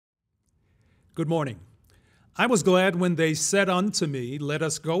Good morning. I was glad when they said unto me, Let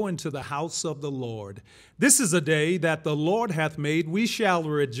us go into the house of the Lord. This is a day that the Lord hath made. We shall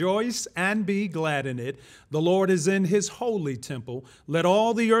rejoice and be glad in it. The Lord is in his holy temple. Let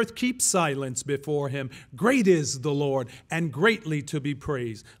all the earth keep silence before him. Great is the Lord, and greatly to be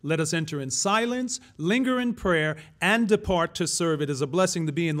praised. Let us enter in silence, linger in prayer, and depart to serve. It is a blessing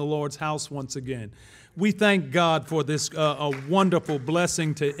to be in the Lord's house once again. We thank God for this a wonderful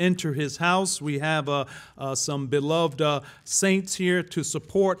blessing to enter his house. We have some beloved saints here to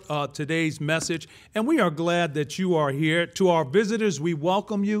support today's message, and we are glad that you are here. To our visitors, we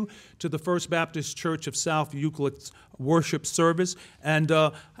welcome you to the First Baptist Church of South Euclid's worship service. And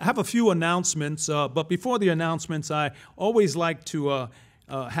I have a few announcements, but before the announcements, I always like to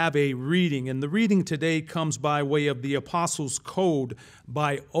have a reading. And the reading today comes by way of the Apostles' Code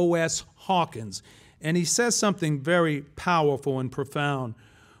by O.S. Hawkins. And he says something very powerful and profound.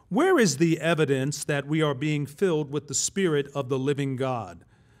 Where is the evidence that we are being filled with the Spirit of the living God?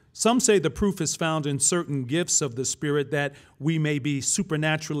 Some say the proof is found in certain gifts of the Spirit that we may be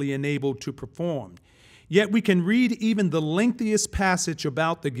supernaturally enabled to perform. Yet we can read even the lengthiest passage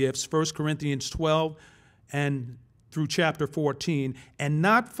about the gifts, 1 Corinthians 12 and through chapter 14, and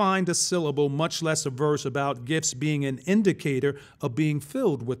not find a syllable, much less a verse, about gifts being an indicator of being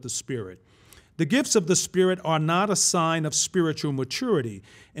filled with the Spirit. The gifts of the Spirit are not a sign of spiritual maturity.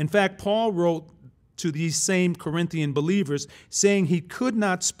 In fact, Paul wrote to these same Corinthian believers, saying he could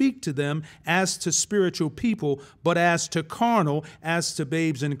not speak to them as to spiritual people, but as to carnal, as to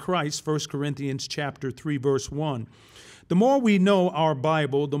babes in Christ, 1 Corinthians chapter 3, verse 1. The more we know our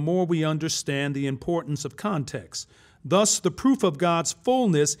Bible, the more we understand the importance of context. Thus, the proof of God's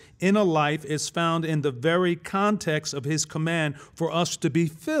fullness in a life is found in the very context of his command for us to be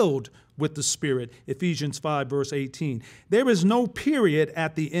filled with the Spirit, Ephesians 5, verse 18. There is no period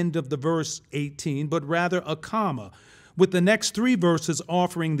at the end of the verse 18, but rather a comma, with the next three verses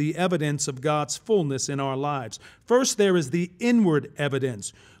offering the evidence of God's fullness in our lives. First, there is the inward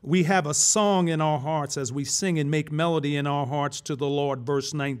evidence. We have a song in our hearts as we sing and make melody in our hearts to the Lord,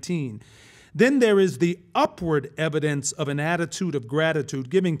 verse 19. Then there is the upward evidence of an attitude of gratitude,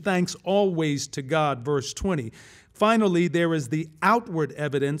 giving thanks always to God, verse 20. Finally, there is the outward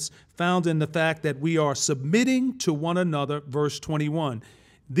evidence found in the fact that we are submitting to one another, verse 21.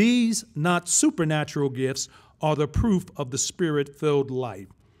 These, not supernatural gifts, are the proof of the Spirit-filled life.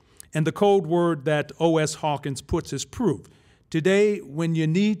 And the code word that O.S. Hawkins puts is proof. Today, when you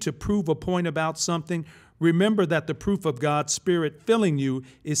need to prove a point about something, remember that the proof of God's Spirit filling you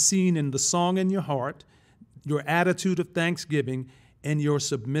is seen in the song in your heart, your attitude of thanksgiving, and your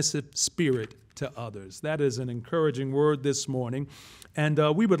submissive spirit to others. That is an encouraging word this morning. And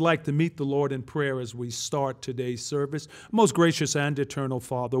we would like to meet the Lord in prayer as we start today's service. Most gracious and eternal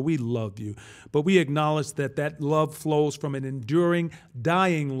Father, we love you. But we acknowledge that that love flows from an enduring,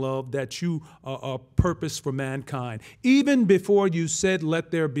 dying love that you purposed for mankind. Even before you said, let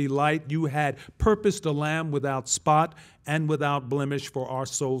there be light, you had purposed a lamb without spot and without blemish for our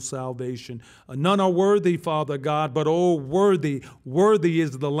soul's salvation. None are worthy, Father God, but oh, worthy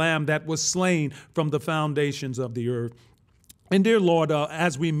is the Lamb that was slain from the foundations of the earth. And dear Lord,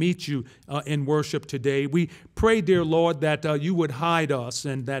 as we meet you in worship today, we pray, dear Lord, that you would hide us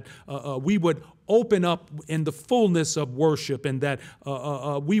and that we would open up in the fullness of worship and that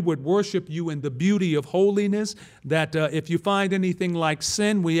we would worship you in the beauty of holiness, that if you find anything like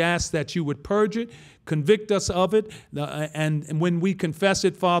sin, we ask that you would purge it, convict us of it, and when we confess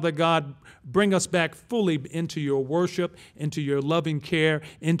it, Father God, bring us back fully into your worship, into your loving care,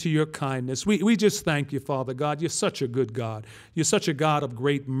 into your kindness. We just thank you, Father God. You're such a good God. You're such a God of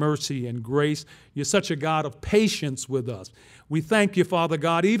great mercy and grace. You're such a God of patience with us. We thank you, Father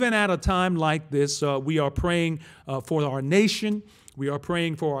God. Even at a time like this, we are praying for our nation. We are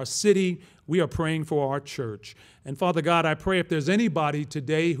praying for our city. We are praying for our church. And Father God, I pray if there's anybody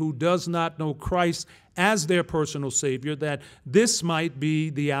today who does not know Christ as their personal Savior, that this might be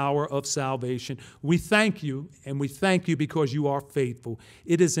the hour of salvation. We thank you, and we thank you because you are faithful.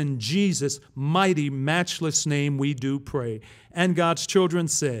 It is in Jesus' mighty, matchless name we do pray. And God's children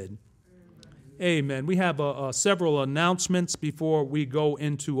said, Amen. We have several announcements before we go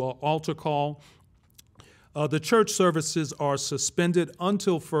into an altar call. The church services are suspended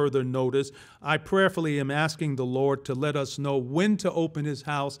until further notice. I prayerfully am asking the Lord to let us know when to open his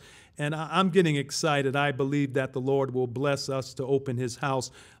house, and I'm getting excited. I believe that the Lord will bless us to open his house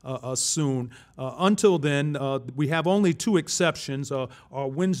soon. Until then, we have only two exceptions, our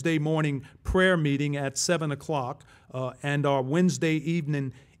Wednesday morning prayer meeting at 7 o'clock and our Wednesday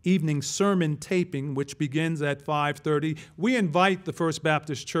evening evening sermon taping, which begins at 5:30. We invite the First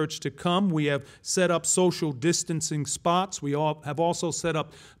Baptist Church to come. We have set up social distancing spots. We have also set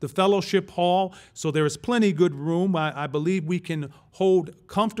up the fellowship hall, so there is plenty good room. I believe we can hold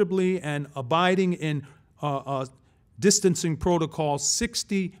comfortably and abiding in distancing protocol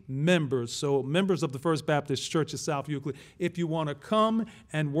 60 members. So members of the First Baptist Church of South Euclid, if you want to come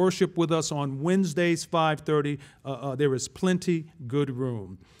and worship with us on Wednesdays, 5:30, there is plenty good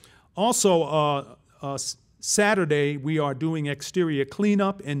room. Also, Saturday, we are doing exterior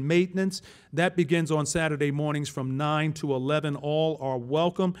cleanup and maintenance. That begins on Saturday mornings from 9 to 11. All are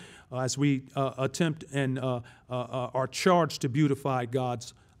welcome as we attempt and are charged to beautify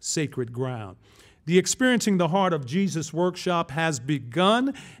God's sacred ground. The Experiencing the Heart of Jesus workshop has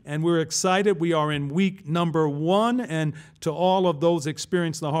begun, and we're excited. We are in week number 1, and to all of those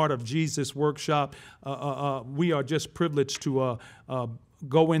Experiencing the Heart of Jesus workshop, we are just privileged to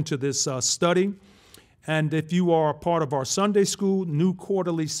go into this study. And if you are a part of our Sunday school, new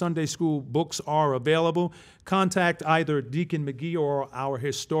quarterly Sunday school books are available. Contact either Deacon McGee or our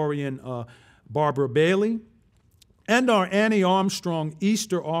historian, Barbara Bailey. And our Annie Armstrong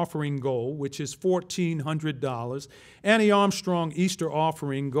Easter offering goal, which is $1,400. Annie Armstrong Easter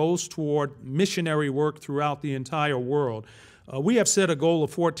offering goes toward missionary work throughout the entire world. We have set a goal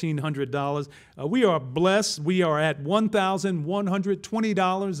of $1,400. We are blessed. We are at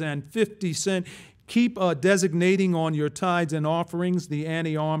 $1,120.50. Keep designating on your tithes and offerings the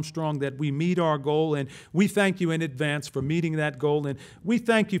Annie Armstrong that we meet our goal, and we thank you in advance for meeting that goal, and we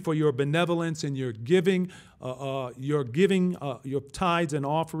thank you for your benevolence and your giving, your tithes and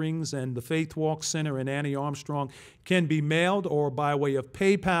offerings, and the Faith Walk Center and Annie Armstrong can be mailed or by way of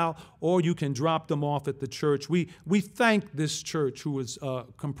PayPal, or you can drop them off at the church. We thank this church, who is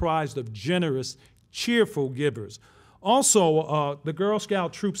comprised of generous, cheerful givers. Also, the Girl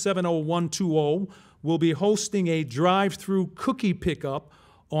Scout Troop 70120 will be hosting a drive-through cookie pickup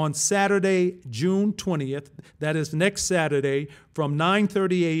on Saturday, June 20th. That is next Saturday from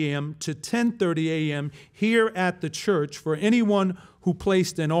 9:30 a.m. to 10:30 a.m. here at the church for anyone who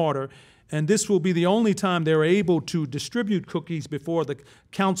placed an order. And this will be the only time they're able to distribute cookies before the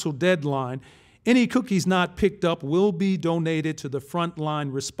council deadline. Any cookies not picked up will be donated to the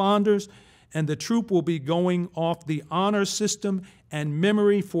frontline responders, and the troop will be going off the honor system and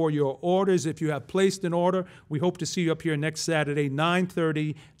memory for your orders. If you have placed an order, we hope to see you up here next Saturday,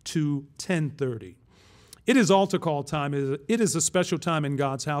 9:30 to 10:30. It is altar call time. It is a special time in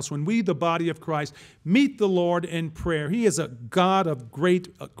God's house when we, the body of Christ, meet the Lord in prayer. He is a God of great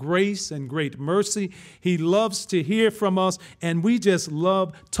grace and great mercy. He loves to hear from us, and we just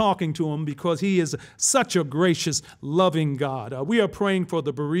love talking to him because he is such a gracious, loving God. We are praying for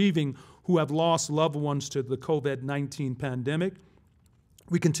the bereaving who have lost loved ones to the COVID-19 pandemic.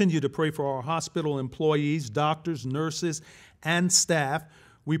 We continue to pray for our hospital employees, doctors, nurses, and staff.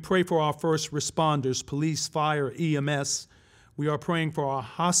 We pray for our first responders, police, fire, EMS. We are praying for our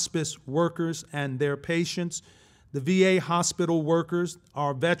hospice workers and their patients, the VA hospital workers,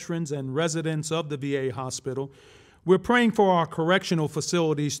 our veterans and residents of the VA hospital. We're praying for our correctional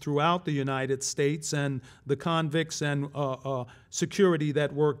facilities throughout the United States and the convicts and security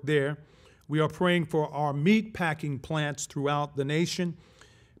that work there. We are praying for our meat packing plants throughout the nation.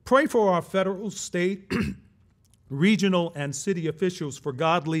 Pray for our federal, state, regional, and city officials for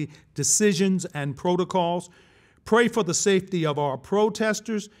godly decisions and protocols. Pray for the safety of our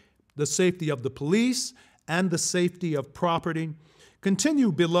protesters, the safety of the police, and the safety of property.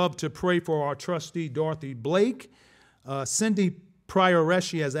 Continue, beloved, to pray for our trustee, Dorothy Blake. Cindy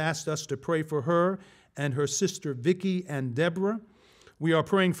Prioreshi has asked us to pray for her and her sister, Vicki and Deborah. We are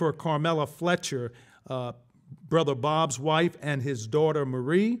praying for Carmela Fletcher, Brother Bob's wife, and his daughter,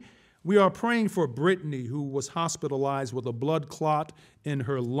 Marie. We are praying for Brittany, who was hospitalized with a blood clot in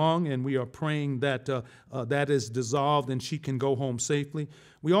her lung, and we are praying that that is dissolved and she can go home safely.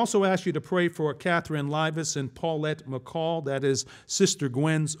 We also ask you to pray for Catherine Livas and Paulette McCall, that is Sister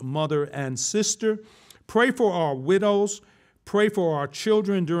Gwen's mother and sister. Pray for our widows. Pray for our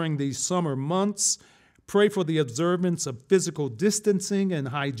children during these summer months. Pray for the observance of physical distancing and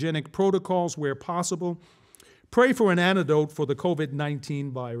hygienic protocols where possible. Pray for an antidote for the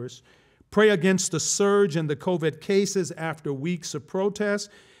COVID-19 virus. Pray against the surge in the COVID cases after weeks of protests.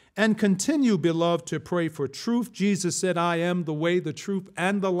 And continue, beloved, to pray for truth. Jesus said, I am the way, the truth,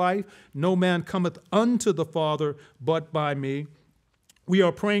 and the life. No man cometh unto the Father but by me. We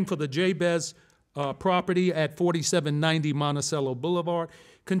are praying for the Jabez property at 4790 Monticello Boulevard.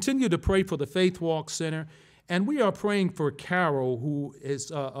 Continue to pray for the Faith Walk Center. And we are praying for Carol, who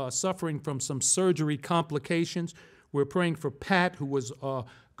is suffering from some surgery complications. We're praying for Pat, who was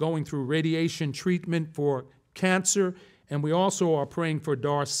going through radiation treatment for cancer. And we also are praying for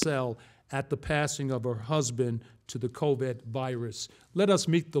Darcel at the passing of her husband to the COVID virus. Let us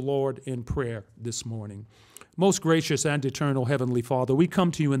meet the Lord in prayer this morning. Most gracious and eternal Heavenly Father, we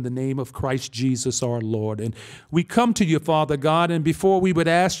come to you in the name of Christ Jesus our Lord. And we come to you, Father God, and before we would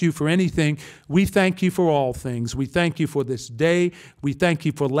ask you for anything, we thank you for all things. We thank you for this day. We thank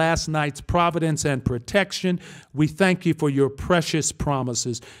you for last night's providence and protection. We thank you for your precious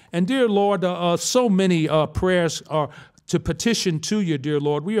promises. And dear Lord, so many prayers are to petition to you, dear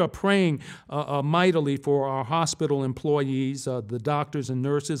Lord. We are praying mightily for our hospital employees, the doctors and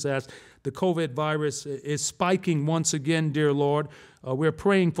nurses, as the COVID virus is spiking once again, dear Lord. We're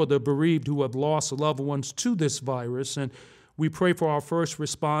praying for the bereaved who have lost loved ones to this virus, and we pray for our first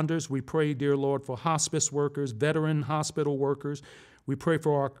responders. We pray, dear Lord, for hospice workers, veteran hospital workers. We pray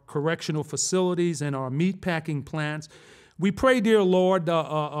for our correctional facilities and our meatpacking plants. We pray, dear Lord,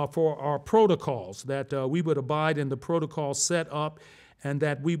 for our protocols, that we would abide in the protocols set up, and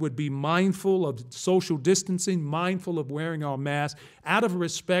that we would be mindful of social distancing, mindful of wearing our masks, out of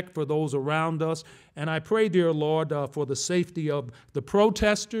respect for those around us. And I pray, dear Lord, for the safety of the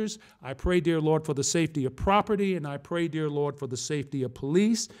protesters. I pray, dear Lord, for the safety of property, and I pray, dear Lord, for the safety of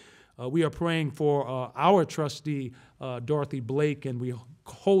police. We are praying for our trustee, Dorothy Blake, and we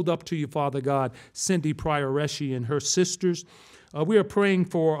hold up to you, Father God, Cindy Prioresci and her sisters. We are praying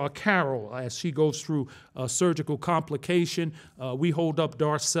for Carol as she goes through a surgical complication. We hold up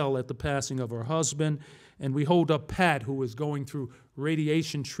Darcel at the passing of her husband, and we hold up Pat, who is going through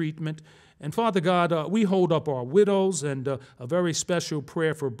radiation treatment. And Father God, we hold up our widows, and a very special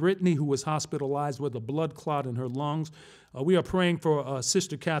prayer for Brittany, who was hospitalized with a blood clot in her lungs. We are praying for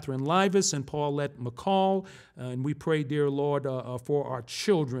Sister Catherine Livas and Paulette McCall, and we pray, dear Lord, for our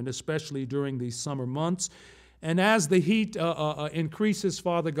children, especially during these summer months. And as the heat increases,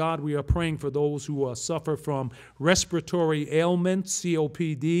 Father God, we are praying for those who suffer from respiratory ailments,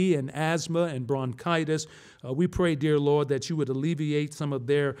 COPD and asthma and bronchitis. We pray, dear Lord, that you would alleviate some of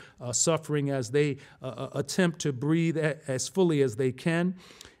their suffering as they attempt to breathe as fully as they can.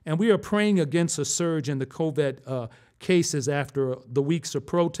 And we are praying against a surge in the COVID cases after the weeks of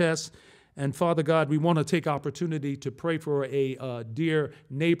protests. And Father God, we want to take opportunity to pray for a dear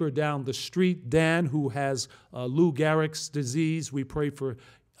neighbor down the street, Dan, who has Lou Gehrig's disease. We pray for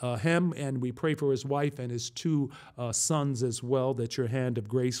him, and we pray for his wife and his two sons as well, that your hand of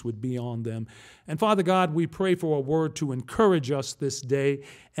grace would be on them. And Father God, we pray for a word to encourage us this day.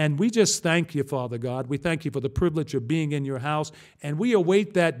 And we just thank you, Father God. We thank you for the privilege of being in your house. And we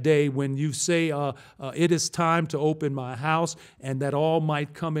await that day when you say, it is time to open my house, and that all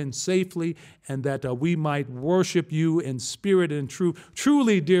might come in safely, and that we might worship you in spirit and truth.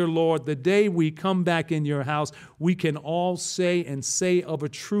 Truly, dear Lord, the day we come back in your house, we can all say and say of a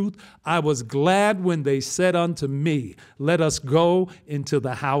truth, I was glad when they said unto me, let us go into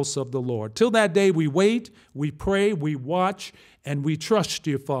the house of the Lord. Till that day we wait, we pray, we watch, and we trust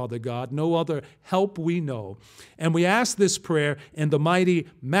you, Father God. No other help we know. And we ask this prayer in the mighty,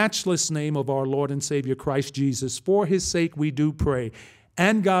 matchless name of our Lord and Savior Christ Jesus. For his sake we do pray.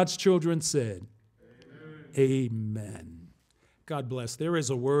 And God's children said, Amen. Amen. God bless. There is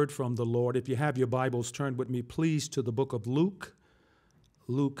a word from the Lord. If you have your Bibles, turn with me, please, to the book of Luke.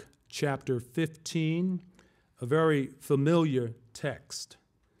 Luke chapter 15, a very familiar text.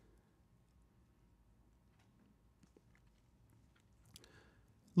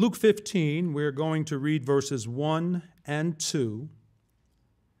 Luke 15, we're going to read verses 1 and 2.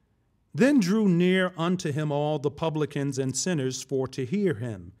 Then drew near unto him all the publicans and sinners for to hear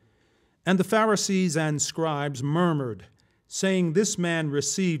him. And the Pharisees and scribes murmured, saying, This man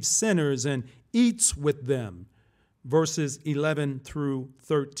receives sinners and eats with them. Verses 11 through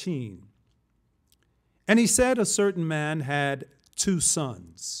 13. And he said, a certain man had 2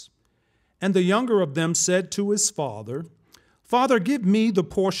 sons. And the younger of them said to his father, Father, give me the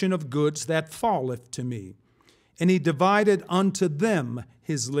portion of goods that falleth to me. And he divided unto them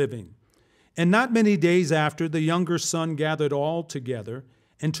his living. And not many days after, the younger son gathered all together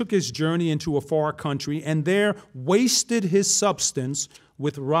and took his journey into a far country, and there wasted his substance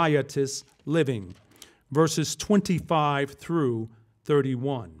with riotous living. Verses 25 through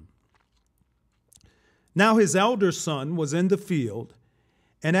 31. Now his elder son was in the field,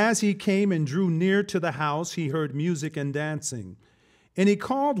 and as he came and drew near to the house, he heard music and dancing. And he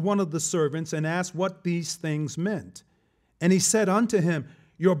called one of the servants and asked what these things meant. And he said unto him,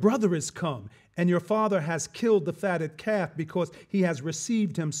 Your brother is come, and your father has killed the fatted calf, because he has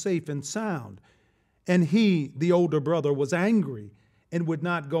received him safe and sound. And he, the older brother, was angry and would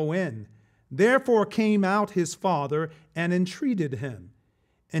not go in. Therefore came out his father and entreated him.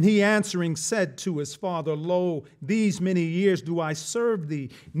 And he answering said to his father, Lo, these many years do I serve thee,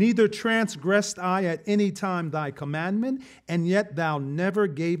 neither transgressed I at any time thy commandment, and yet thou never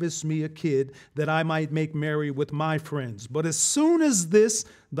gavest me a kid, that I might make merry with my friends. But as soon as this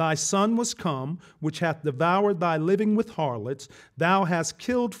thy son was come, which hath devoured thy living with harlots, thou hast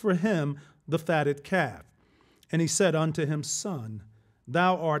killed for him the fatted calf. And he said unto him, Son,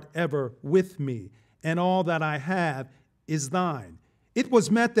 thou art ever with me, and all that I have is thine. It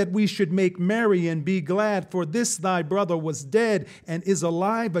was meant that we should make merry and be glad, for this thy brother was dead and is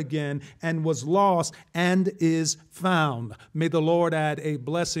alive again, and was lost and is found. May the Lord add a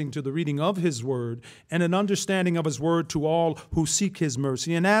blessing to the reading of his word and an understanding of his word to all who seek his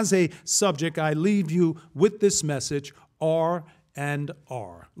mercy. And as a subject, I leave you with this message, R and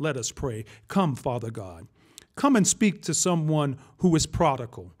R. Let us pray. Come, Father God. Come and speak to someone who is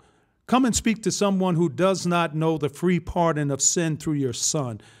prodigal. Come and speak to someone who does not know the free pardon of sin through your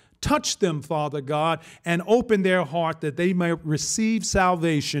Son. Touch them, Father God, and open their heart that they may receive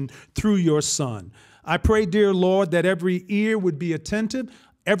salvation through your Son. I pray, dear Lord, that every ear would be attentive,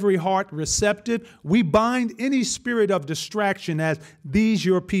 every heart receptive. We bind any spirit of distraction as these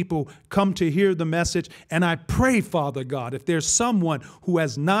your people come to hear the message. And I pray, Father God, if there's someone who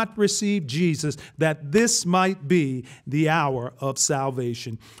has not received Jesus, that this might be the hour of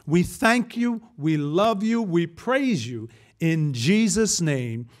salvation. We thank you, we love you, we praise you. In Jesus'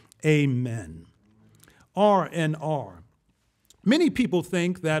 name, amen. R and R. Many people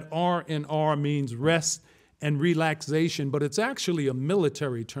think that R and R means rest and relaxation, but it's actually a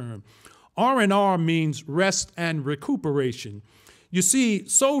military term. R&R means rest and recuperation. You see,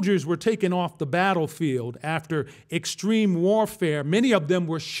 soldiers were taken off the battlefield after extreme warfare. Many of them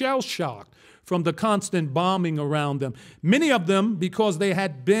were shell-shocked from the constant bombing around them. Many of them, because they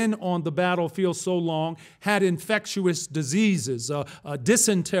had been on the battlefield so long, had infectious diseases,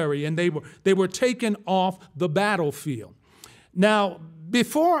 dysentery, and they were taken off the battlefield. Now,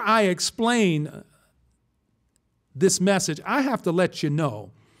 before I explain this message, I have to let you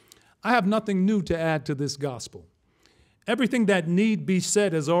know, I have nothing new to add to this gospel. Everything that need be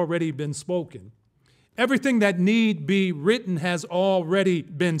said has already been spoken. Everything that need be written has already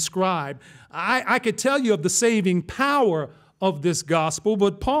been scribed. I could tell you of the saving power of this gospel,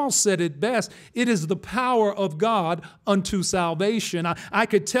 but Paul said it best. It is the power of God unto salvation. I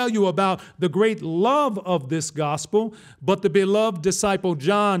could tell you about the great love of this gospel, but the beloved disciple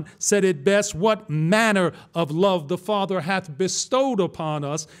John said it best. What manner of love the Father hath bestowed upon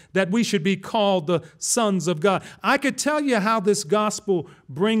us, that we should be called the sons of God. I could tell you how this gospel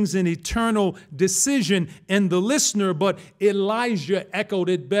brings an eternal decision in the listener, but Elijah echoed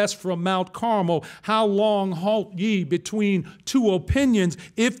it best from Mount Carmel. How long halt ye between two opinions?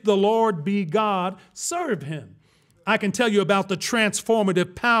 If the Lord be God, serve him. I can tell you about the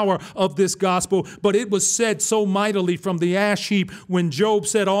transformative power of this gospel, but it was said so mightily from the ash heap when Job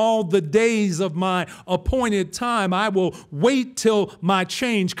said, all the days of my appointed time, I will wait till my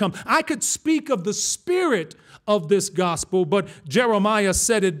change come. I could speak of the spirit of this gospel, but Jeremiah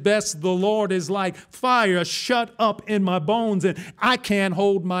said it best. The Lord is like fire shut up in my bones, and I can't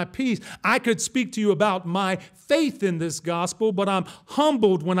hold my peace. I could speak to you about my faith in this gospel, but I'm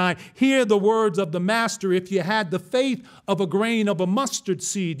humbled when I hear the words of the master. If you had the faith of a grain of a mustard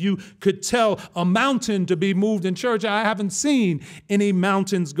seed, you could tell a mountain to be moved. In church, I haven't seen any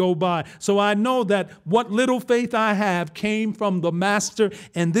mountains go by. So I know that what little faith I have came from the master,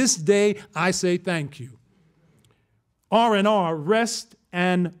 and this day I say thank you. R&R, rest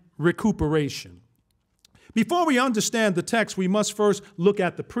and recuperation. Before we understand the text, we must first look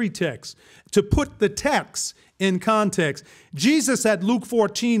at the pretext. To put the text in context, Jesus at Luke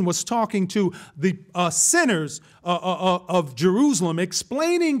 14 was talking to the sinners of Jerusalem,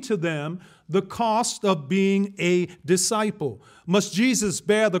 explaining to them the cost of being a disciple. Must Jesus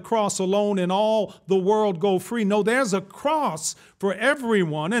bear the cross alone and all the world go free? No, there's a cross for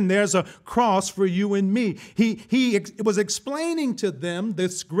everyone, and there's a cross for you and me. He was explaining to them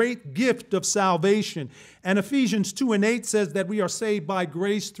this great gift of salvation. And Ephesians 2:8 says that we are saved by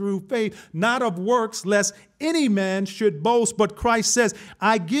grace through faith, not of works, lest any man should boast. But Christ says,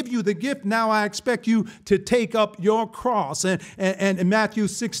 I give you the gift. Now I expect you to take up your cross. And Matthew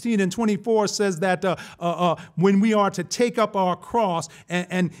 16:24 says that when we are to take up our cross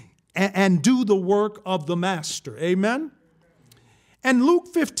and do the work of the master. Amen? And Luke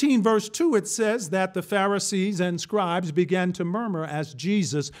 15, verse 2, it says that the Pharisees and scribes began to murmur as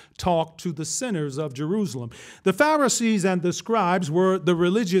Jesus talked to the sinners of Jerusalem. The Pharisees and the scribes were the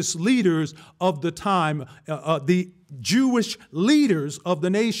religious leaders of the time, the Jewish leaders of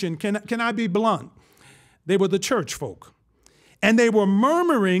the nation. Can I be blunt? They were the church folk. And they were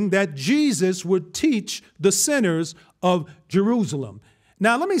murmuring that Jesus would teach the sinners of Jerusalem.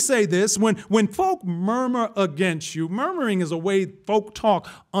 Now, let me say this. When folk murmur against you, murmuring is a way folk talk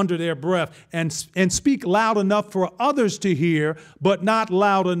under their breath and speak loud enough for others to hear, but not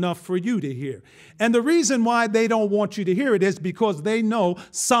loud enough for you to hear. And the reason why they don't want you to hear it is because they know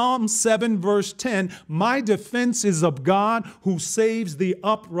Psalm 7, verse 10, my defense is of God who saves the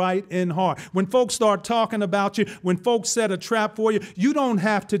upright in heart. When folks start talking about you, when folks set a trap for you, you don't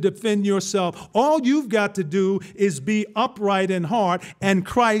have to defend yourself. All you've got to do is be upright in heart, and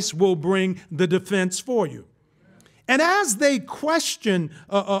Christ will bring the defense for you. And as they question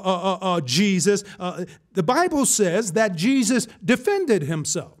Jesus, the Bible says that Jesus defended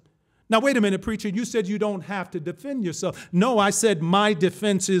himself. Now, wait a minute, preacher, you said you don't have to defend yourself. No, I said my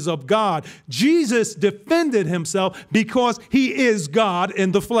defense is of God. Jesus defended himself because he is God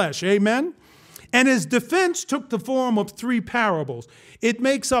in the flesh. Amen? And his defense took the form of 3 parables. It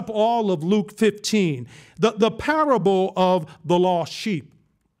makes up all of Luke 15. The parable of the lost sheep.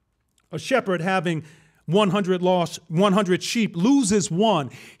 A shepherd having 100 sheep loses one.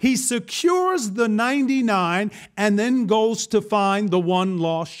 He secures the 99 and then goes to find the one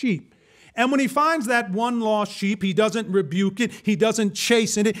lost sheep. And when he finds that one lost sheep, he doesn't rebuke it. He doesn't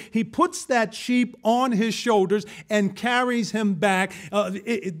chasten it. He puts that sheep on his shoulders and carries him back.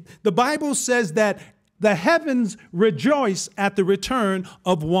 The Bible says that the heavens rejoice at the return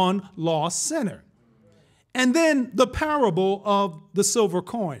of one lost sinner. And then the parable of the silver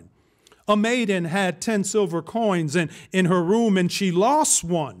coin. A maiden had 10 silver coins in her room, and she lost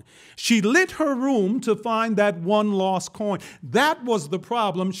one. She lit her room to find that one lost coin. That was the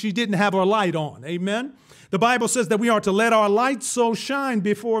problem. She didn't have her light on. Amen? The Bible says that we are to let our light so shine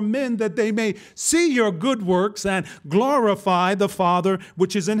before men that they may see your good works and glorify the Father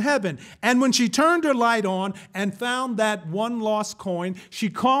which is in heaven. And when she turned her light on and found that one lost coin, she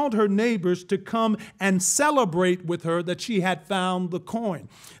called her neighbors to come and celebrate with her that she had found the coin.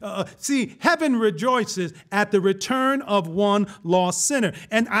 See, heaven rejoices at the return of one lost sinner.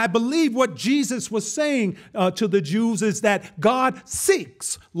 And I believe what Jesus was saying to the Jews is that God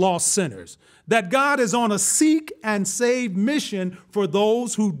seeks lost sinners. That God is on a seek and save mission for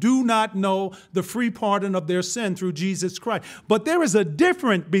those who do not know the free pardon of their sin through Jesus Christ. But there is a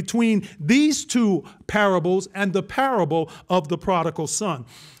difference between these 2 parables and the parable of the prodigal son.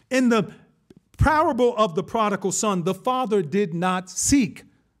 In the parable of the prodigal son, the father did not seek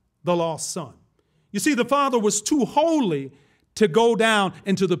the lost son. You see, the father was too holy to go down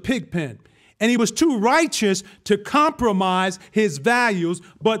into the pig pen. And he was too righteous to compromise his values.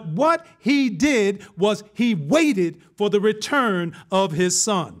 But what he did was he waited for the return of his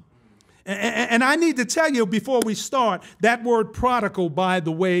son. And I need to tell you before we start, that word prodigal, by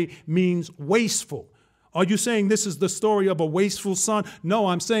the way, means wasteful. Are you saying this is the story of a wasteful son? No,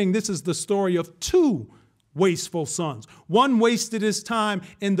 I'm saying this is the story of 2 wasteful sons. One wasted his time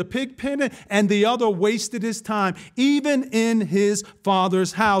in the pig pen, and the other wasted his time even in his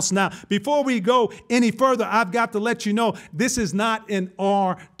father's house. Now, before we go any further, I've got to let you know this is not an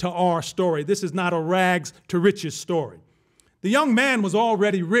R to R story. This is not a rags to riches story. The young man was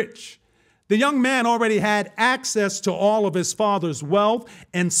already rich. The young man already had access to all of his father's wealth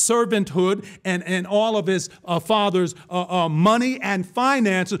and servanthood and all of his father's money and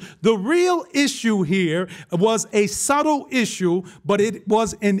finances. The real issue here was a subtle issue, but it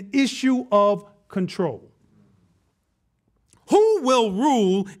was an issue of control. Who will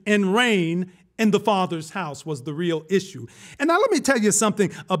rule and reign in the Father's house was the real issue. And now let me tell you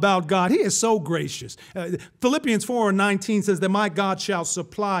something about God. He is so gracious. Philippians 4:19 says that my God shall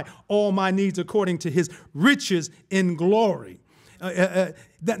supply all my needs according to his riches in glory.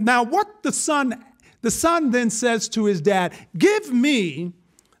 Now what the son then says to his dad, give me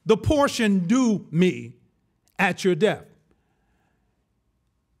the portion due me at your death.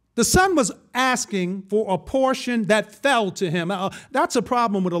 The son was asking for a portion that fell to him. That's a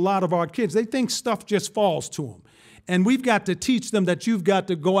problem with a lot of our kids. They think stuff just falls to them. And we've got to teach them that you've got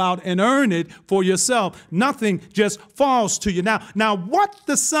to go out and earn it for yourself. Nothing just falls to you. Now what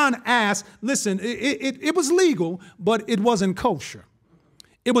the son asked, listen, it was legal, but it wasn't kosher.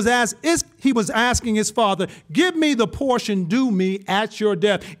 It was as if he was asking his father, give me the portion due me at your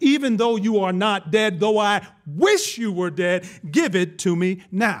death. Even though you are not dead, though I wish you were dead, give it to me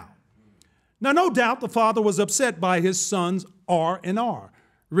now. Now, no doubt the father was upset by his son's R&R,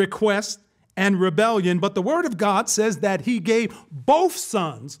 request and rebellion. But the word of God says that he gave both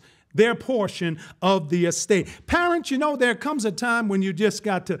sons their portion of the estate. Parents, you know, there comes a time when you just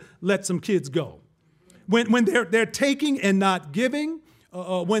got to let some kids go. When they're taking and not giving,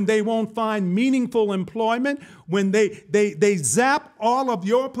 when they won't find meaningful employment, when they zap all of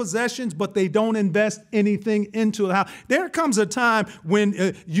your possessions, but they don't invest anything into the house. There comes a time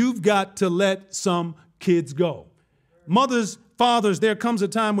when you've got to let some kids go. Mothers, fathers, there comes a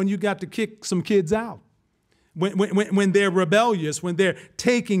time when you got to kick some kids out. When they're rebellious, when they're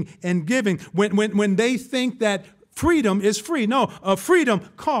taking and giving, when they think that freedom is free. No, freedom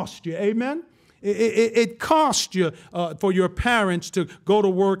costs you, amen? It costs you for your parents to go to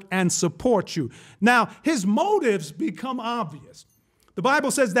work and support you. Now, his motives become obvious. The Bible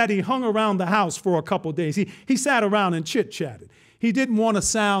says that he hung around the house for a couple days. He sat around and chit-chatted. He didn't want to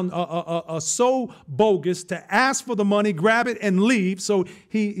sound so bogus to ask for the money, grab it, and leave, so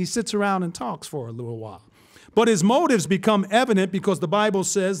he sits around and talks for a little while. But his motives become evident because the Bible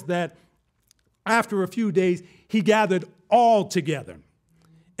says that after a few days, he gathered all together.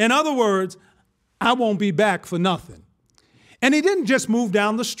 In other words, I won't be back for nothing. And he didn't just move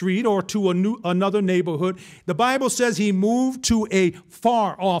down the street or to another neighborhood. The Bible says he moved to a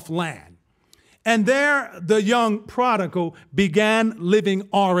far-off land. And there the young prodigal began living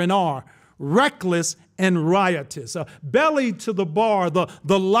R&R, reckless and riotous, belly to the bar,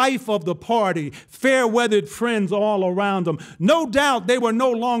 the life of the party, fair-weathered friends all around them. No doubt they were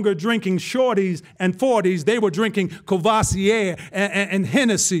no longer drinking shorties and 40s. They were drinking Courvoisier and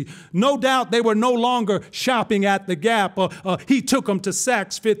Hennessy. No doubt they were no longer shopping at the Gap. He took them to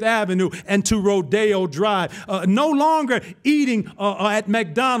Saks Fifth Avenue and to Rodeo Drive. No longer eating at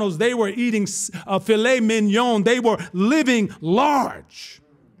McDonald's. They were eating filet mignon. They were living large.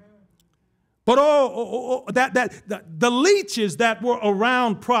 But the leeches that were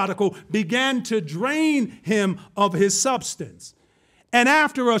around prodigal began to drain him of his substance. And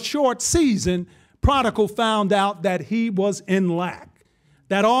after a short season, prodigal found out that he was in lack,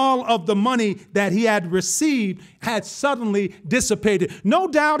 that all of the money that he had received had suddenly dissipated. No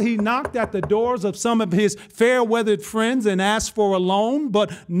doubt he knocked at the doors of some of his fair-weathered friends and asked for a loan,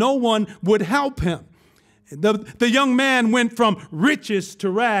 but no one would help him. The young man went from riches to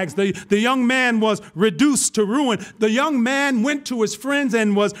rags. The young man was reduced to ruin. The young man went to his friends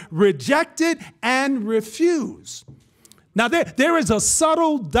and was rejected and refused. Now, there is a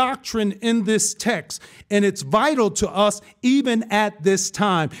subtle doctrine in this text, and it's vital to us even at this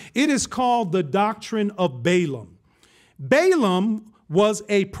time. It is called the doctrine of Balaam. Balaam was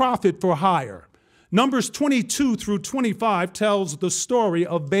a prophet for hire. Numbers 22 through 25 tells the story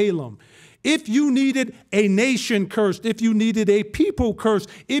of Balaam. If you needed a nation cursed, if you needed a people cursed,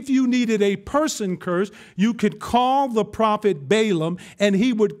 if you needed a person cursed, you could call the prophet Balaam and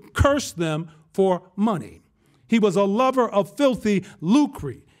he would curse them for money. He was a lover of filthy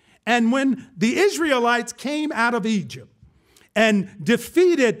lucre. And when the Israelites came out of Egypt and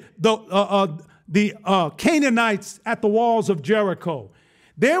defeated the Canaanites at the walls of Jericho,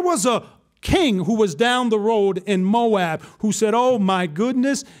 there was a king who was down the road in Moab who said, oh my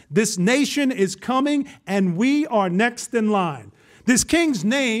goodness, this nation is coming and we are next in line. This king's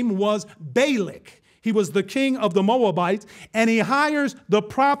name was Balak. He was the king of the Moabites, and he hires the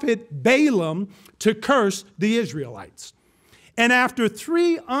prophet Balaam to curse the Israelites. And after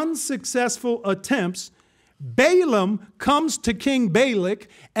 3 unsuccessful attempts, Balaam comes to King Balak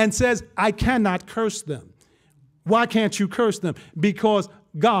and says, I cannot curse them. Why can't you curse them? Because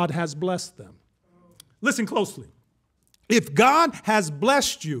God has blessed them. Listen closely. If God has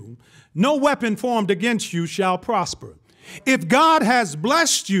blessed you, no weapon formed against you shall prosper. If God has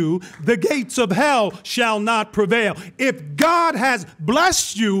blessed you, the gates of hell shall not prevail. If God has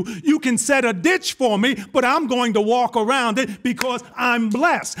blessed you, you can set a ditch for me, but I'm going to walk around it because I'm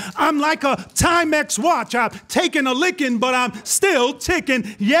blessed. I'm like a Timex watch. I've taken a licking, but I'm still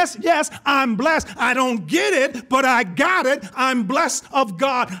ticking. Yes, I'm blessed. I don't get it, but I got it. I'm blessed of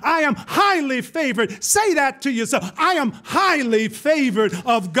God. I am highly favored. Say that to yourself. I am highly favored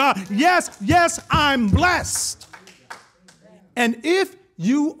of God. Yes, I'm blessed. And if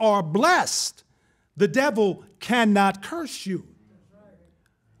you are blessed, the devil cannot curse you.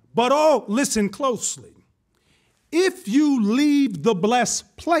 But listen closely. If you leave the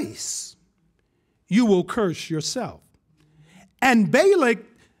blessed place, you will curse yourself. And Balaam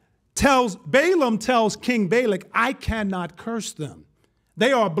tells King Balak, I cannot curse them.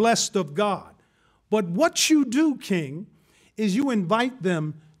 They are blessed of God. But what you do, king, is you invite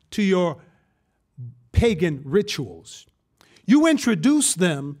them to your pagan rituals. You introduce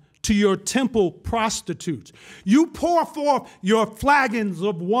them to your temple prostitutes. You pour forth your flagons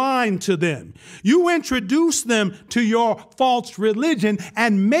of wine to them. You introduce them to your false religion,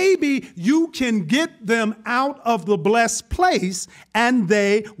 and maybe you can get them out of the blessed place, and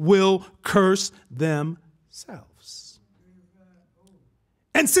they will curse themselves.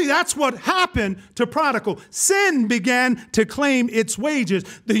 And see, that's what happened to prodigal. Sin began to claim its wages.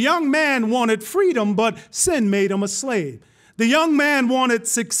 The young man wanted freedom, but sin made him a slave. The young man wanted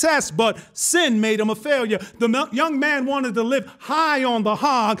success, but sin made him a failure. The young man wanted to live high on the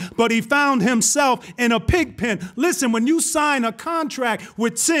hog, but he found himself in a pig pen. Listen, when you sign a contract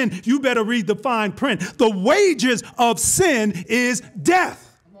with sin, you better read the fine print. The wages of sin is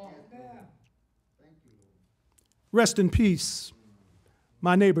death. Rest in peace.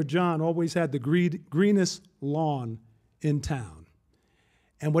 My neighbor John always had the greenest lawn in town.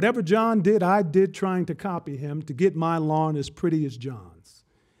 And whatever John did, I did trying to copy him to get my lawn as pretty as John's.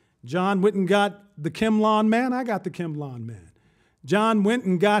 John went and got the Kim Lawn Man. I got the Kim Lawn Man. John went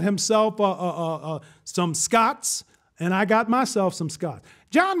and got himself some Scots, and I got myself some Scots.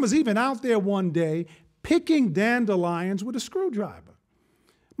 John was even out there one day picking dandelions with a screwdriver.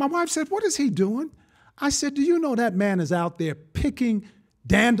 My wife said, "What is he doing?" I said, "Do you know that man is out there picking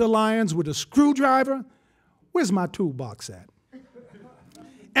dandelions with a screwdriver? Where's my toolbox at?"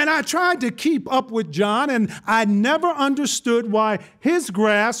 And I tried to keep up with John, and I never understood why his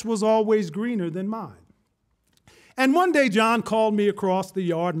grass was always greener than mine. And one day John called me across the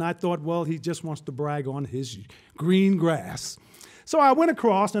yard, and I thought, well, he just wants to brag on his green grass. So I went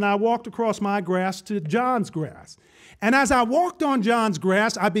across, and I walked across my grass to John's grass. And as I walked on John's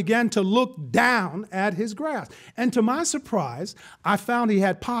grass, I began to look down at his grass. And to my surprise, I found he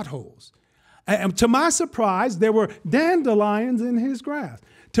had potholes. And to my surprise, there were dandelions in his grass.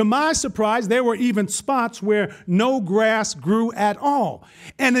 To my surprise, there were even spots where no grass grew at all.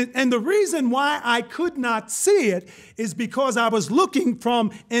 And the reason why I could not see it is because I was looking from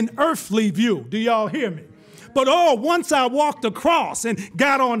an earthly view. Do y'all hear me? But once I walked across and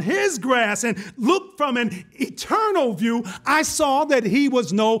got on his grass and looked from an eternal view, I saw that he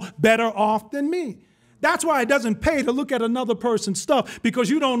was no better off than me. That's why it doesn't pay to look at another person's stuff, because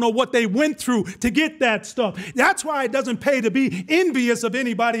you don't know what they went through to get that stuff. That's why it doesn't pay to be envious of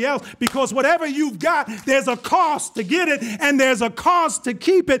anybody else, because whatever you've got, there's a cost to get it and there's a cost to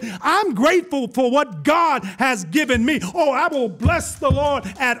keep it. I'm grateful for what God has given me. I will bless the Lord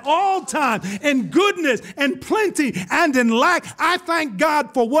at all times, in goodness and plenty and in lack. I thank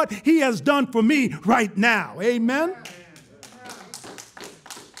God for what he has done for me right now. Amen.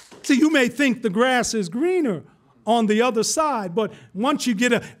 See, you may think the grass is greener on the other side, but once you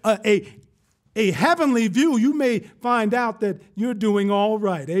get a heavenly view, you may find out that you're doing all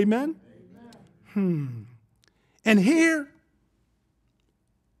right. Amen? Amen. And here,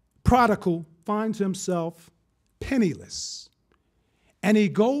 prodigal finds himself penniless, and he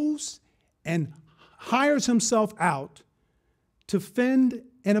goes and hires himself out to fend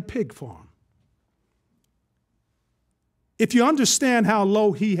in a pig farm. If you understand how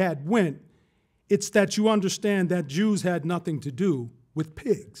low he had went, it's that you understand that Jews had nothing to do with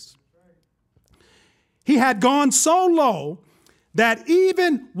pigs. He had gone so low that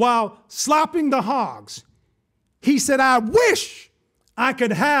even while slopping the hogs, he said, "I wish I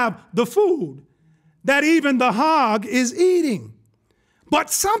could have the food that even the hog is eating." But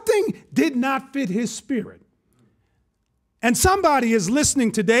something did not fit his spirit. And somebody is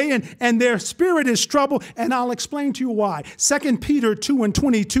listening today and their spirit is troubled, and I'll explain to you why. 2 Peter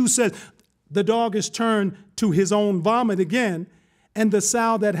 2:22 says, "The dog is turned to his own vomit again, and the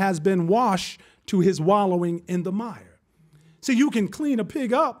sow that has been washed to his wallowing in the mire." See, you can clean a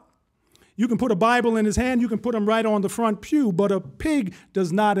pig up. You can put a Bible in his hand. You can put him right on the front pew, but a pig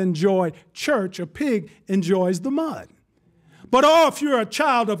does not enjoy church. A pig enjoys the mud. But if you're a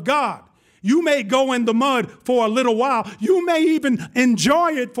child of God, you may go in the mud for a little while. You may even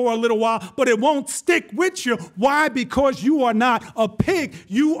enjoy it for a little while, but it won't stick with you. Why? Because you are not a pig.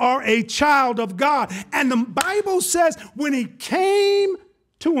 You are a child of God. And the Bible says when he came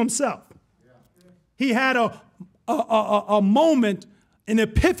to himself, he had a moment, an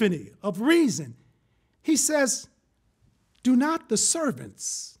epiphany of reason. He says, "Do not the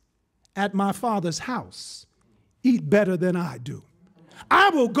servants at my Father's house eat better than I do? I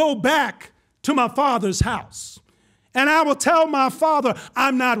will go back to my Father's house, and I will tell my Father,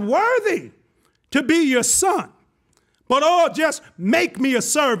 I'm not worthy to be your son, but just make me a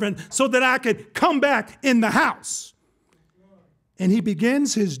servant so that I could come back in the house." And he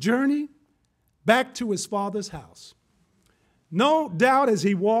begins his journey back to his father's house. No doubt as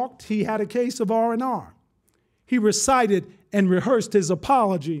he walked, he had a case of R&R. He recited and rehearsed his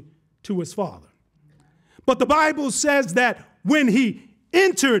apology to his father. But the Bible says that when he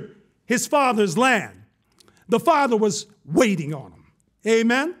entered his father's land, the father was waiting on him.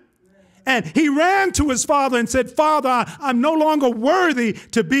 Amen? And he ran to his father and said, Father, I'm no longer worthy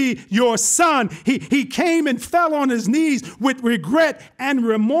to be your son. He came and fell on his knees with regret and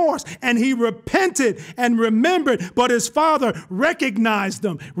remorse, and he repented and remembered. But his father recognized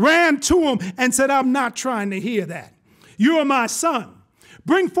him, ran to him, and said, I'm not trying to hear that. You are my son.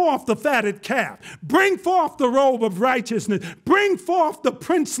 Bring forth the fatted calf. Bring forth the robe of righteousness. Bring forth the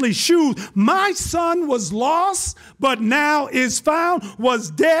princely shoes. My son was lost, but now is found, was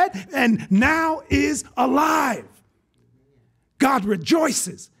dead, and now is alive. God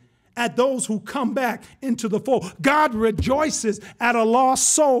rejoices at those who come back into the fold. God rejoices at a lost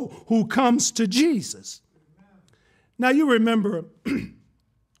soul who comes to Jesus. Now you remember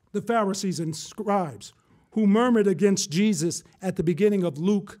the Pharisees and scribes who murmured against Jesus at the beginning of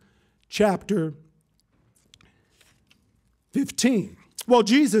Luke chapter 15. Well,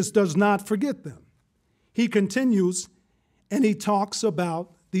 Jesus does not forget them. He continues and he talks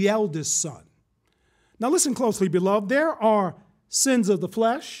about the eldest son. Now listen closely, beloved. There are sins of the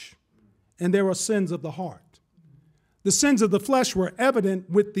flesh and there are sins of the heart. The sins of the flesh were evident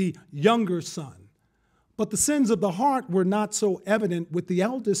with the younger son. But the sins of the heart were not so evident with the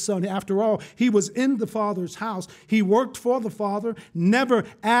eldest son. After all, he was in the Father's house. He worked for the Father, never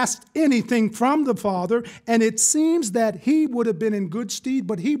asked anything from the Father. And it seems that he would have been in good stead,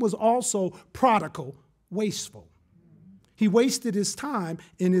 but he was also prodigal, wasteful. He wasted his time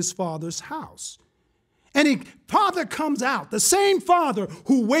in his father's house. And father comes out, the same father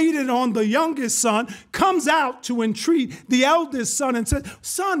who waited on the youngest son comes out to entreat the eldest son and says,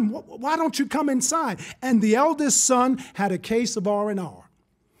 son, why don't you come inside? And the eldest son had a case of R&R.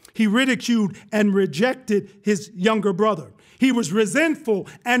 He ridiculed and rejected his younger brother. He was resentful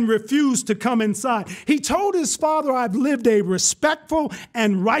and refused to come inside. He told his father, I've lived a respectful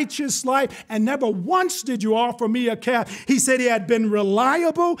and righteous life, and never once did you offer me a calf. He said he had been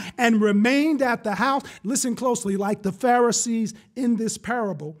reliable and remained at the house. Listen closely, like the Pharisees in this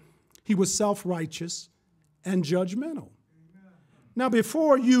parable, he was self-righteous and judgmental. Now,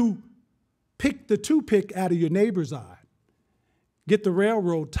 before you pick the toothpick out of your neighbor's eye, get the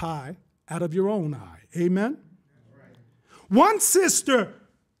railroad tie out of your own eye. Amen? One sister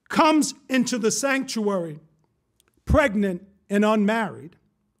comes into the sanctuary pregnant and unmarried.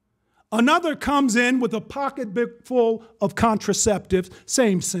 Another comes in with a pocketbook full of contraceptives,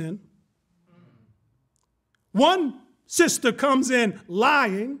 same sin. One sister comes in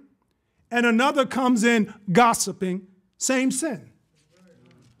lying, and another comes in gossiping, same sin.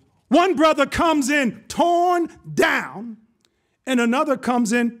 One brother comes in torn down, and another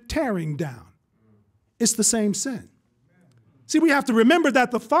comes in tearing down. It's the same sin. See, we have to remember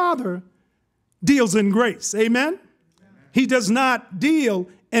that the Father deals in grace. Amen? He does not deal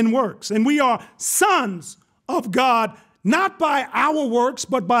in works. And we are sons of God, not by our works,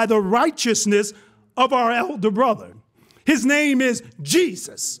 but by the righteousness of our elder brother. His name is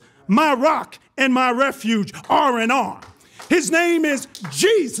Jesus, my rock and my refuge, R&R. His name is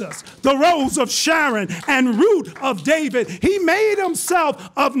Jesus, the Rose of Sharon and Root of David. He made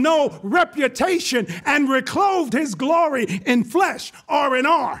himself of no reputation and reclothed his glory in flesh,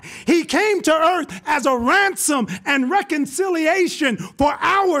 R&R. He came to earth as a ransom and reconciliation for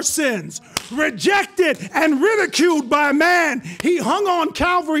our sins. Rejected and ridiculed by man, he hung on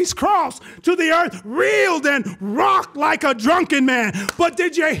Calvary's cross to the earth, reeled and rocked like a drunken man. But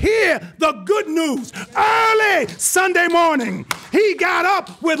did you hear the good news? Early Sunday morning, he got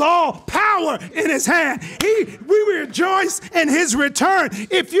up with all power in his hand. We rejoice in his return.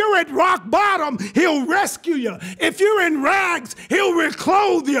 If you're at rock bottom, he'll rescue you. If you're in rags, he'll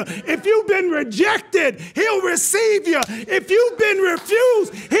reclothe you. If you've been rejected, he'll receive you. If you've been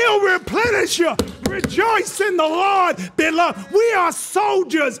refused, he'll replenish you. Rejoice in the Lord, beloved. We are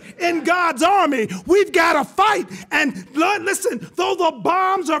soldiers in God's army. We've got to fight. And listen, though the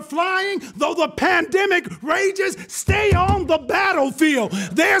bombs are flying, though the pandemic rages, stay on the battlefield.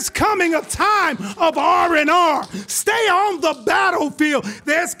 There's coming a time of R&R. Stay on the battlefield.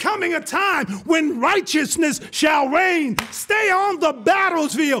 There's coming a time when righteousness shall reign. Stay on the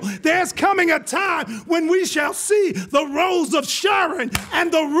battlefield. There's coming a time when we shall see the Rose of Sharon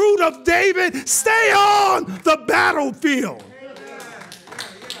and the Root of David. Stay on the battlefield.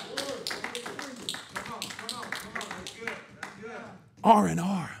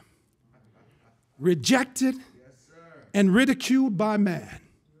 R&R. Rejected and ridiculed by man.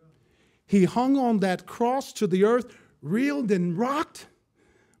 He hung on that cross to the earth, reeled and rocked.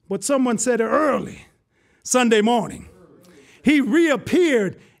 But someone said early Sunday morning, he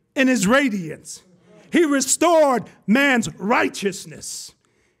reappeared in his radiance. He restored man's righteousness.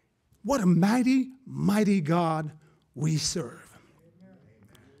 What a mighty, mighty God we serve.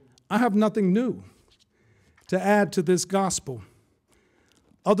 I have nothing new to add to this gospel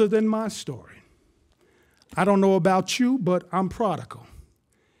other than my story. I don't know about you, but I'm prodigal.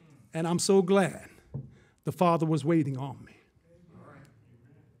 And I'm so glad the Father was waiting on me.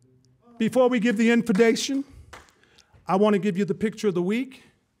 Before we give the invitation, I want to give you the picture of the week.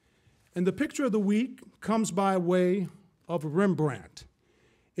 And the picture of the week comes by way of Rembrandt.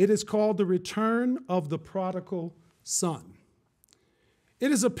 It is called The Return of the Prodigal Son.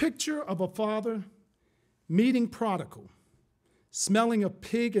 It is a picture of a father meeting prodigal, smelling of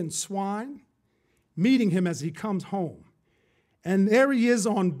pig and swine, meeting him as he comes home. And there he is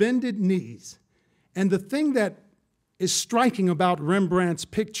on bended knees. And the thing that is striking about Rembrandt's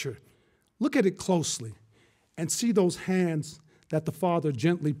picture, look at it closely and see those hands that the father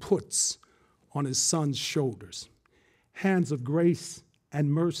gently puts on his son's shoulders. Hands of grace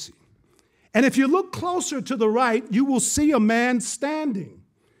and mercy. And if you look closer to the right, you will see a man standing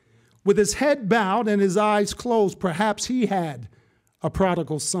with his head bowed and his eyes closed. Perhaps he had a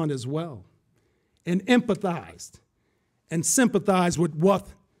prodigal son as well, and empathized and sympathized with what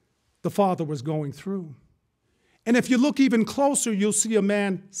the father was going through. And if you look even closer, you'll see a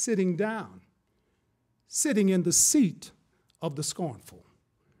man sitting down, sitting in the seat of the scornful,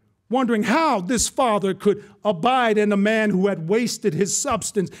 wondering how this father could abide in a man who had wasted his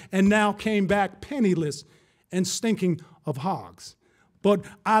substance and now came back penniless and stinking of hogs. But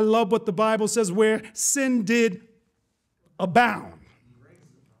I love what the Bible says, where sin did abound,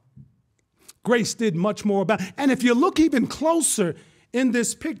 grace did much more abound. And if you look even closer in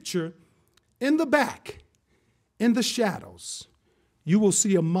this picture, in the back, in the shadows, you will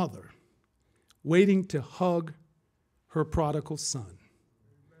see a mother waiting to hug her prodigal son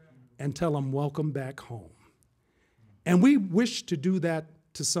and tell him, welcome back home. And we wish to do that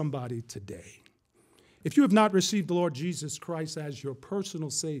to somebody today. If you have not received the Lord Jesus Christ as your personal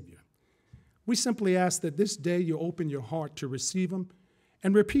Savior, we simply ask that this day you open your heart to receive him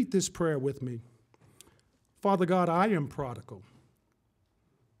and repeat this prayer with me. Father God, I am prodigal.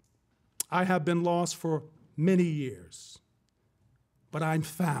 I have been lost for many years, but I'm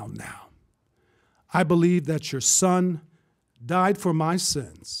found now. I believe that your Son died for my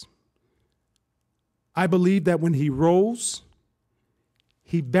sins. I believe that when he rose,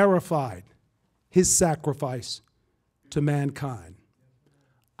 he verified his sacrifice to mankind.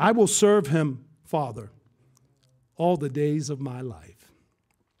 I will serve him, Father, all the days of my life.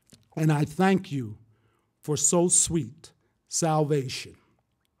 And I thank you for so sweet salvation.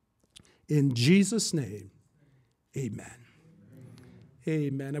 In Jesus' name, amen.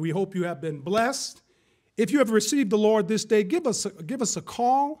 Amen. And we hope you have been blessed. If you have received the Lord this day, give us a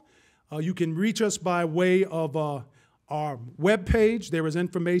call. You can reach us by way of our webpage. There is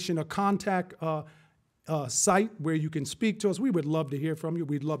information, a contact site where you can speak to us. We would love to hear from you.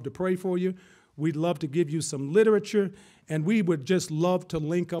 We'd love to pray for you. We'd love to give you some literature. And we would just love to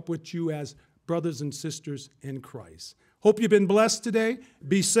link up with you as brothers and sisters in Christ. Hope you've been blessed today.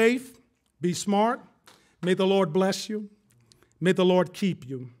 Be safe. Be smart. May the Lord bless you. May the Lord keep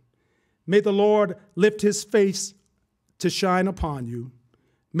you. May the Lord lift his face to shine upon you.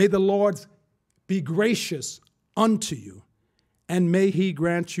 May the Lord be gracious unto you, and may he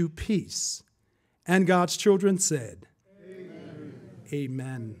grant you peace. And God's children said, amen.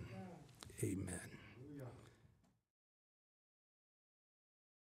 Amen. Amen.